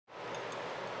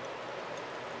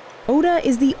Ota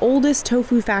is the oldest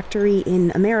tofu factory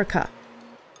in America.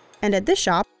 And at this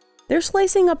shop, they're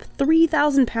slicing up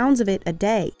 3,000 pounds of it a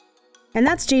day. And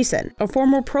that's Jason, a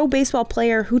former pro baseball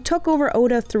player who took over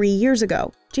Ota 3 years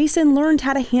ago. Jason learned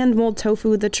how to hand mold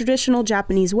tofu the traditional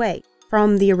Japanese way,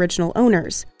 from the original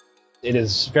owners. It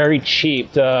is very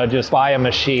cheap to just buy a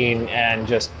machine and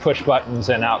just push buttons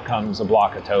and out comes a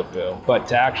block of tofu. But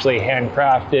to actually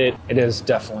handcraft it, it is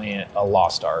definitely a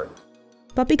lost art.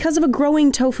 But because of a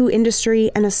growing tofu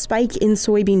industry and a spike in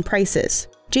soybean prices,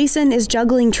 Jason is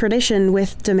juggling tradition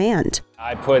with demand.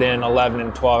 I put in 11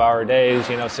 and 12-hour days,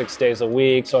 6 days a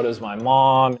week. So does my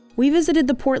mom. We visited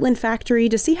the Portland factory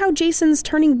to see how Jason's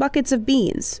turning buckets of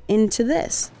beans into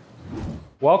this.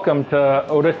 Welcome to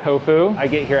Ota Tofu. I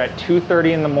get here at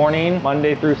 2:30 in the morning,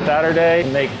 Monday through Saturday,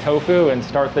 make tofu and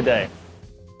start the day.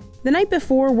 The night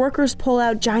before, workers pull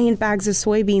out giant bags of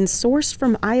soybeans sourced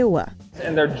from Iowa.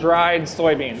 And they're dried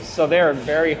soybeans, so they're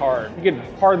very hard. You could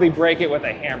hardly break it with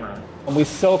a hammer. And we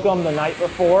soak them the night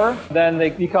before, then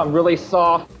they become really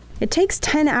soft. It takes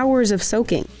 10 hours of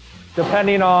soaking.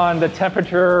 Depending on the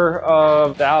temperature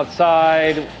of the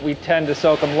outside, we tend to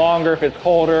soak them longer if it's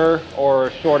colder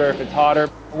or shorter if it's hotter.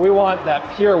 We want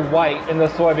that pure white in the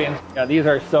soybeans. Yeah, these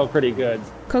are still pretty good.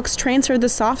 Cooks transfer the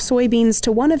soft soybeans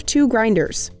to one of 2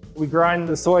 grinders. We grind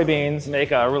the soybeans,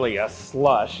 make a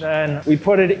slush. Then we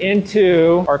put it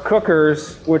into our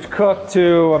cookers, which cook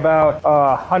to about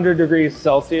 100 degrees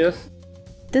Celsius.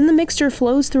 Then the mixture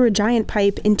flows through a giant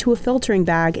pipe into a filtering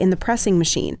bag in the pressing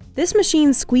machine. This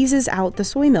machine squeezes out the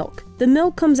soy milk. The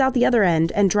milk comes out the other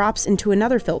end and drops into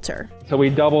another filter. So we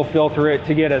double filter it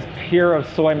to get as pure of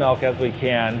soy milk as we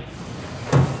can.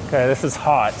 Okay, this is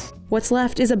hot. What's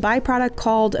left is a byproduct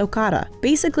called okata,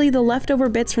 basically the leftover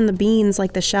bits from the beans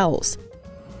like the shells.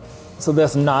 So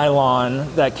this nylon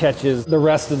that catches the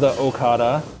rest of the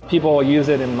okata, people use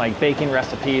it in baking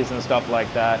recipes and stuff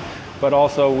like that. But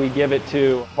also we give it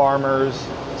to farmers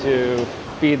to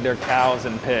feed their cows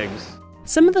and pigs.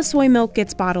 Some of the soy milk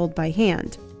gets bottled by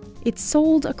hand. It's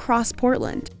sold across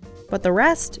Portland, but the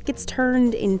rest gets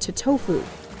turned into tofu.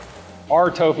 Our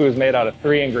tofu is made out of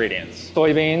 3 ingredients: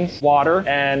 soybeans, water,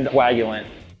 and coagulant.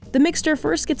 The mixture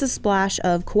first gets a splash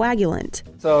of coagulant.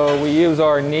 So we use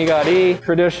our nigari,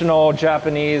 traditional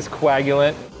Japanese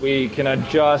coagulant. We can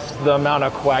adjust the amount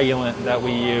of coagulant that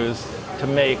we use to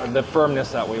make the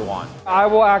firmness that we want. I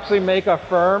will actually make a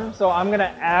firm, so I'm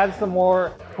gonna add some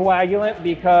more coagulant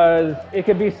because it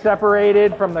could be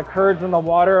separated from the curds and the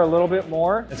water a little bit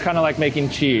more. It's kind of like making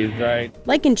cheese, right?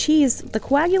 Like in cheese, the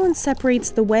coagulant separates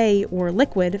the whey, or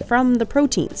liquid, from the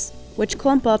proteins, which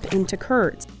clump up into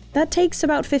curds. That takes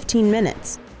about 15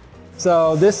 minutes.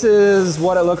 So this is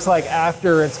what it looks like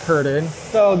after it's curded.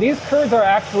 So these curds are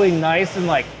actually nice and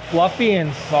fluffy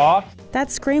and soft. That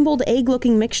scrambled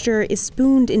egg-looking mixture is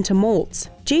spooned into molds.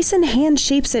 Jason hand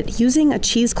shapes it using a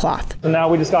cheesecloth. So now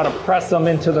we just gotta press them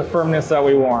into the firmness that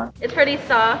we want. It's pretty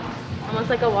soft, almost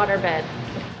like a water bed.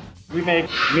 We make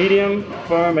medium,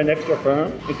 firm, and extra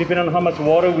firm. It depends on how much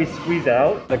water we squeeze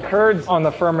out. The curds on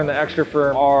the firm and the extra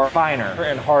firm are finer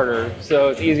and harder, so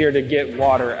it's easier to get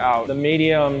water out. The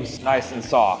medium's nice and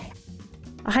soft.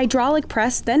 A hydraulic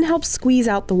press then helps squeeze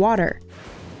out the water.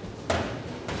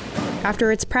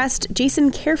 After it's pressed, Jason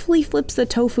carefully flips the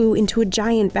tofu into a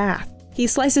giant bath. He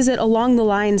slices it along the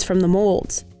lines from the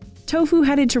molds. Tofu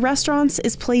headed to restaurants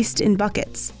is placed in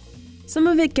buckets. Some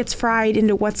of it gets fried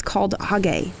into what's called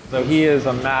age. So he is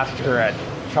a master at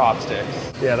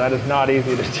chopsticks. Yeah, that is not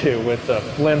easy to do with the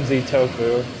flimsy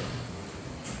tofu.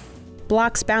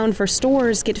 Blocks bound for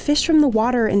stores get fished from the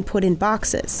water and put in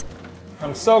boxes.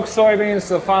 From soaked soybeans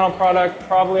to the final product,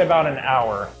 probably about an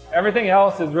hour. Everything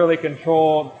else is really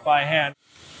controlled by hand.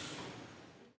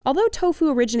 Although tofu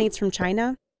originates from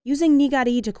China, using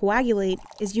nigari to coagulate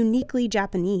is uniquely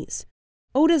Japanese.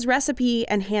 Ota's recipe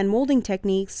and hand molding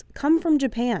techniques come from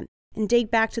Japan and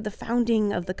date back to the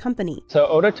founding of the company. So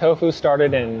Ota Tofu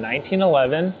started in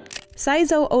 1911.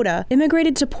 Saizo Ota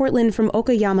immigrated to Portland from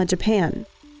Okayama, Japan.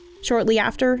 Shortly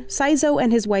after, Saizo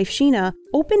and his wife Sheena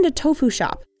opened a tofu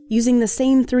shop using the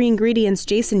same 3 ingredients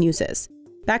Jason uses.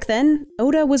 Back then,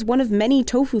 Ota was one of many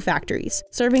tofu factories,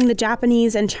 serving the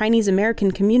Japanese and Chinese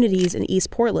American communities in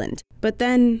East Portland. But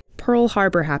then, Pearl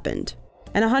Harbor happened,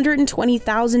 and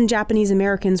 120,000 Japanese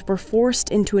Americans were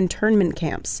forced into internment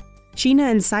camps.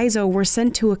 Sheena and Saizo were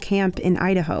sent to a camp in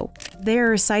Idaho.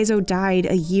 There, Saizo died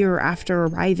a year after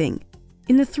arriving.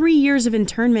 In the 3 years of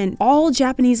internment, all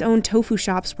Japanese-owned tofu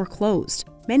shops were closed.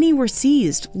 Many were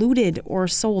seized, looted, or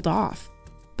sold off.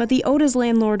 But the Ota's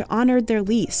landlord honored their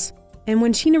lease. And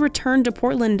when Sheena returned to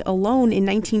Portland alone in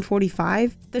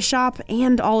 1945, the shop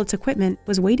and all its equipment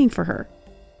was waiting for her.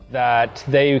 That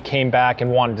they came back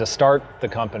and wanted to start the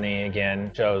company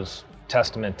again shows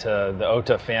testament to the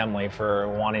Ota family for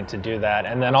wanting to do that,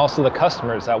 and then also the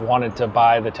customers that wanted to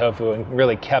buy the tofu and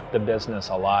really kept the business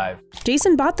alive.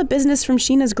 Jason bought the business from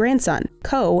Sheena's grandson,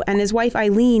 Ko, and his wife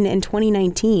Eileen in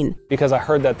 2019. Because I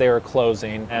heard that they were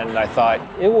closing, and I thought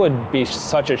it would be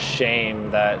such a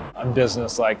shame that a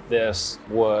business like this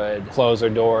would close their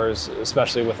doors,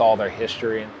 especially with all their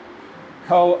history.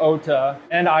 Ko Ota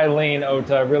and Eileen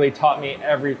Ota really taught me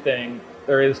everything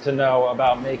there is to know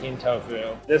about making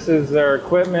tofu. This is their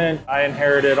equipment. I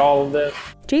inherited all of this.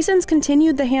 Jason's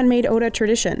continued the handmade Ota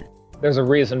tradition. There's a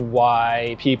reason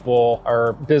why people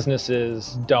or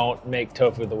businesses don't make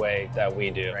tofu the way that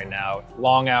we do right now.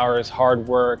 Long hours, hard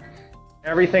work.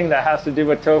 Everything that has to do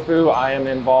with tofu, I am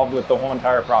involved with the whole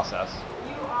entire process.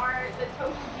 You are the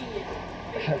tofu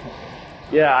genius.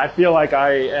 Yeah, I feel like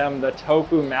I am the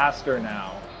tofu master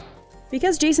now.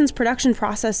 Because Jason's production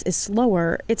process is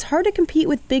slower, it's hard to compete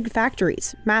with big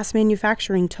factories, mass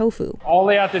manufacturing tofu. All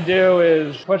they have to do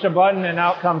is push a button and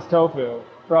out comes tofu.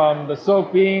 From the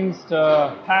soak beans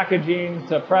to packaging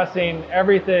to pressing,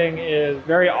 everything is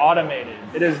very automated.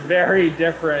 It is very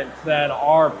different than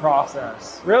our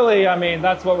process. Really, I mean,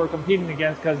 that's what we're competing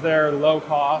against because they're low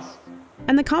cost.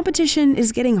 And the competition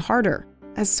is getting harder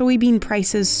as soybean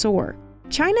prices soar.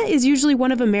 China is usually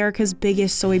one of America's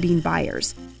biggest soybean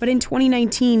buyers, but in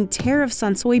 2019, tariffs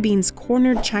on soybeans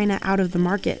cornered China out of the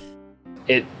market.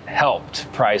 It helped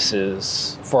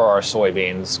prices for our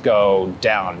soybeans go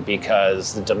down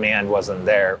because the demand wasn't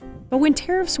there. But when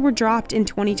tariffs were dropped in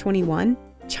 2021,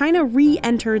 China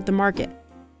re-entered the market,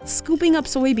 scooping up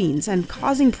soybeans and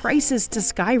causing prices to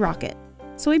skyrocket.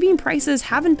 Soybean prices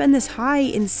haven't been this high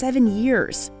in 7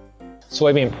 years.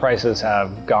 Soybean prices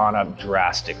have gone up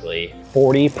drastically,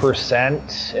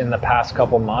 40% in the past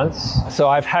couple months. So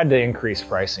I've had to increase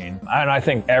pricing. And I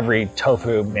think every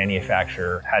tofu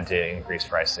manufacturer had to increase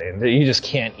pricing. You just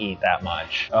can't eat that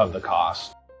much of the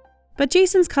cost. But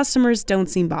Jason's customers don't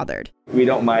seem bothered. We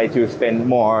don't mind to spend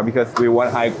more because we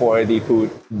want high quality food.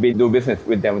 We do business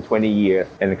with them 20 years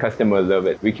and the customers love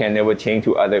it. We can never change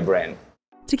to other brands.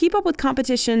 To keep up with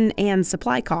competition and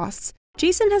supply costs,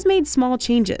 Jason has made small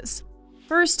changes.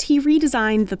 First, he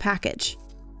redesigned the package.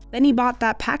 Then he bought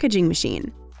that packaging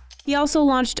machine. He also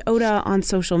launched Ota on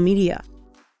social media.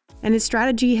 And his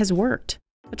strategy has worked,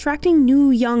 attracting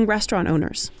new young restaurant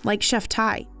owners, like Chef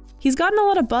Tai. He's gotten a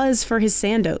lot of buzz for his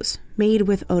sandos, made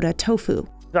with Ota Tofu.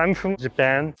 I'm from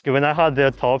Japan. When I had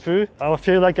their tofu, I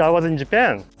feel like I was in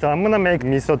Japan. So I'm gonna make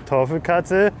miso tofu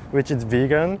katsu, which is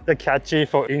vegan. They're catchy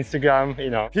for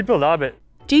Instagram, people love it.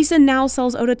 Jason now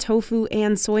sells Ota Tofu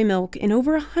and soy milk in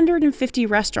over 150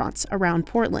 restaurants around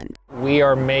Portland. We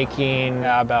are making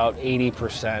about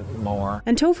 80% more.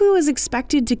 And tofu is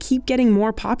expected to keep getting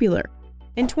more popular.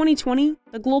 In 2020,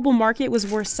 the global market was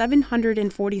worth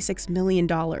 $746 million,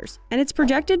 and it's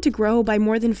projected to grow by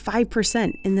more than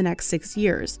 5% in the next 6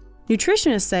 years.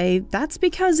 Nutritionists say that's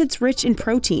because it's rich in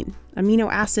protein, amino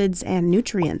acids, and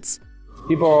nutrients.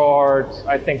 People are,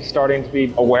 I think, starting to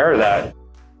be aware of that.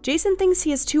 Jason thinks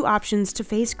he has two options to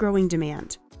face growing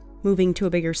demand: moving to a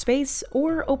bigger space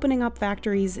or opening up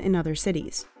factories in other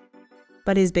cities.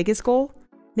 But his biggest goal?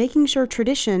 Making sure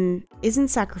tradition isn't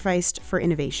sacrificed for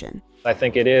innovation. I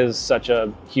think it is such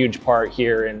a huge part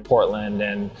here in Portland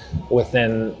and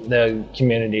within the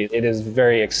community. It is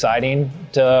very exciting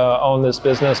to own this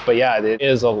business, but yeah, it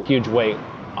is a huge weight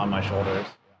on my shoulders.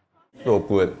 So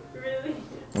good. Really?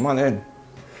 Come on in.